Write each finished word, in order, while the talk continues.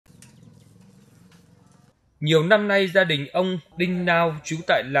Nhiều năm nay, gia đình ông Đinh Nao, trú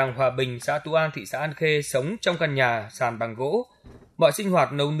tại làng Hòa Bình, xã Tú An, thị xã An Khê, sống trong căn nhà sàn bằng gỗ. Mọi sinh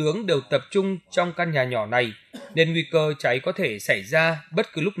hoạt nấu nướng đều tập trung trong căn nhà nhỏ này, nên nguy cơ cháy có thể xảy ra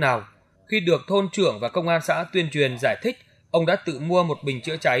bất cứ lúc nào. Khi được thôn trưởng và công an xã tuyên truyền giải thích, ông đã tự mua một bình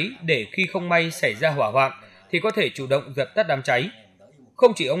chữa cháy để khi không may xảy ra hỏa hoạn thì có thể chủ động dập tắt đám cháy.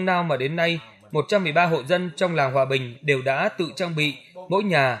 Không chỉ ông Nao mà đến nay, 113 hộ dân trong làng Hòa Bình đều đã tự trang bị mỗi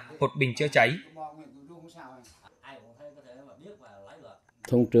nhà một bình chữa cháy.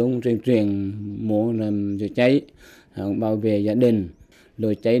 Thôn trưởng truyền mua làm chữa cháy, bảo vệ gia đình.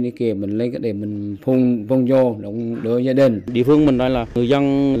 Lửa cháy này kia mình lấy cái để mình phun vô đỡ gia đình. Địa phương mình đây là người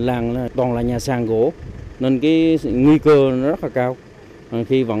dân làng là toàn là nhà sàn gỗ nên cái nguy cơ nó rất là cao.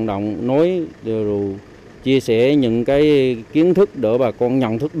 Khi vận động nói rồi chia sẻ những cái kiến thức để bà con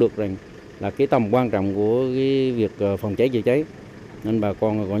nhận thức được rằng là cái tầm quan trọng của cái việc phòng cháy chữa cháy nên bà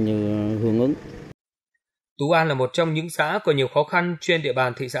con coi như hưởng ứng. Tú An là một trong những xã có nhiều khó khăn trên địa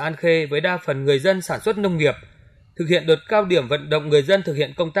bàn thị xã An Khê với đa phần người dân sản xuất nông nghiệp. Thực hiện đợt cao điểm vận động người dân thực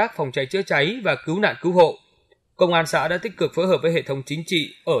hiện công tác phòng cháy chữa cháy và cứu nạn cứu hộ, Công an xã đã tích cực phối hợp với hệ thống chính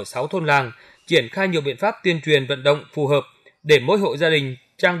trị ở 6 thôn làng, triển khai nhiều biện pháp tuyên truyền vận động phù hợp để mỗi hộ gia đình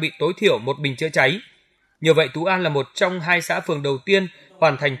trang bị tối thiểu một bình chữa cháy. Nhờ vậy, Tú An là một trong 2 xã phường đầu tiên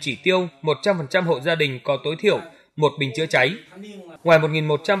hoàn thành chỉ tiêu 100% hộ gia đình có tối thiểu một bình chữa cháy. Ngoài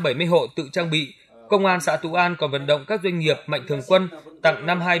 1.170 hộ tự trang bị, Công an xã Tú An còn vận động các doanh nghiệp mạnh thường quân tặng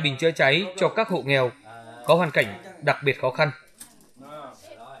 52 bình chữa cháy cho các hộ nghèo có hoàn cảnh đặc biệt khó khăn.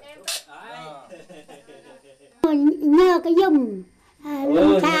 Nhờ cái dùng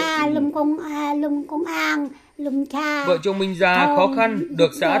lùm cha, lùm công an, lùm cha. Vợ chồng Minh Gia khó khăn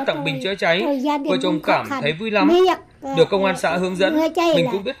được xã tặng bình chữa cháy, vợ chồng cảm thấy vui lắm. Được công an xã hướng dẫn, mình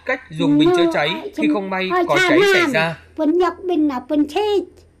cũng biết cách dùng bình chữa cháy khi không may có cháy xảy ra.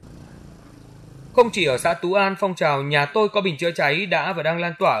 Không chỉ ở xã Tú An, phong trào Nhà tôi có bình chữa cháy đã và đang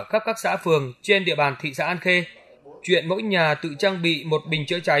lan tỏa khắp các xã phường trên địa bàn thị xã An Khê. Chuyện mỗi nhà tự trang bị một bình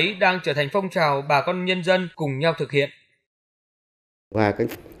chữa cháy đang trở thành phong trào bà con nhân dân cùng nhau thực hiện. Qua cái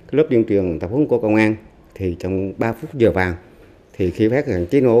lớp tuyên truyền tập huấn của công an thì trong 3 phút giờ vàng thì khi phát hiện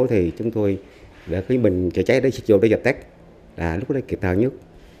cháy nổ thì chúng tôi đã cái bình chữa cháy để vô để dập tắt, là lúc đó kịp thời nhất.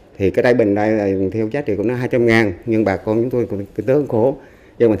 Thì cái bình đây là theo giá trị của nó 200.000, nhưng bà con chúng tôi còn kinh tế khổ.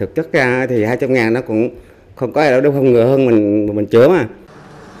 Nhưng mà thực chất ra thì 200.000 nó cũng không có ai đâu không ngờ hơn mình chữa mà.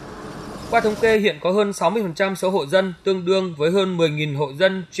 Qua thống kê, hiện có hơn 60% số hộ dân, tương đương với hơn 10.000 hộ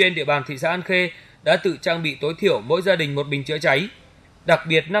dân trên địa bàn thị xã An Khê đã tự trang bị tối thiểu mỗi gia đình một bình chữa cháy. Đặc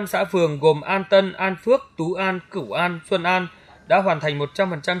biệt, 5 xã phường gồm An Tân, An Phước, Tú An, Cửu An, Xuân An đã hoàn thành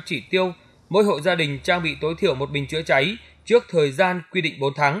 100% chỉ tiêu mỗi hộ gia đình trang bị tối thiểu một bình chữa cháy trước thời gian quy định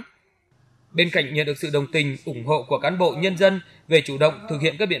 4 tháng. Bên cạnh nhận được sự đồng tình, ủng hộ của cán bộ nhân dân về chủ động thực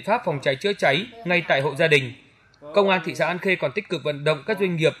hiện các biện pháp phòng cháy chữa cháy ngay tại hộ gia đình, Công an thị xã An Khê còn tích cực vận động các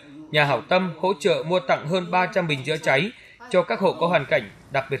doanh nghiệp, nhà hảo tâm hỗ trợ mua tặng hơn 300 bình chữa cháy cho các hộ có hoàn cảnh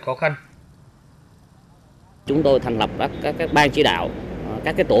đặc biệt khó khăn. Chúng tôi thành lập các ban chỉ đạo,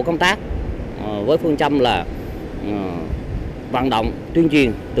 các cái tổ công tác với phương châm là vận động, tuyên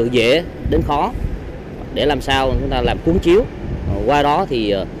truyền từ dễ đến khó để làm sao chúng ta làm cuốn chiếu. Qua đó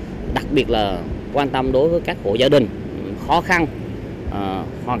thì đặc biệt là quan tâm đối với các hộ gia đình khó khăn,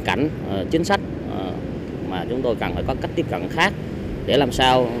 hoàn cảnh chính sách mà chúng tôi cần phải có cách tiếp cận khác để làm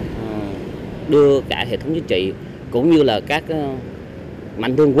sao đưa cả hệ thống chính trị cũng như là các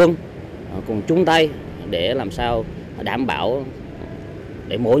mạnh thường quân cùng chung tay để làm sao đảm bảo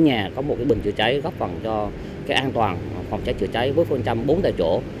để mỗi nhà có một cái bình chữa cháy, góp phần cho cái an toàn phòng cháy chữa cháy với phương châm 4 tại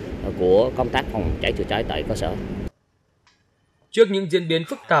chỗ của công tác phòng cháy chữa cháy tại cơ sở. Trước những diễn biến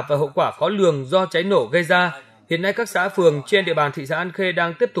phức tạp và hậu quả khó lường do cháy nổ gây ra, hiện nay các xã phường trên địa bàn thị xã An Khê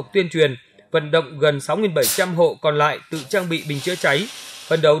đang tiếp tục tuyên truyền, vận động gần 6.700 hộ còn lại tự trang bị bình chữa cháy.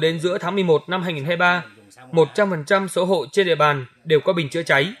 Phấn đấu đến giữa tháng 11 năm 2023, 100% số hộ trên địa bàn đều có bình chữa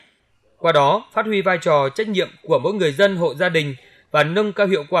cháy. Qua đó, phát huy vai trò trách nhiệm của mỗi người dân hộ gia đình và nâng cao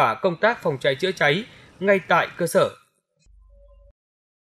hiệu quả công tác phòng cháy chữa cháy ngay tại cơ sở.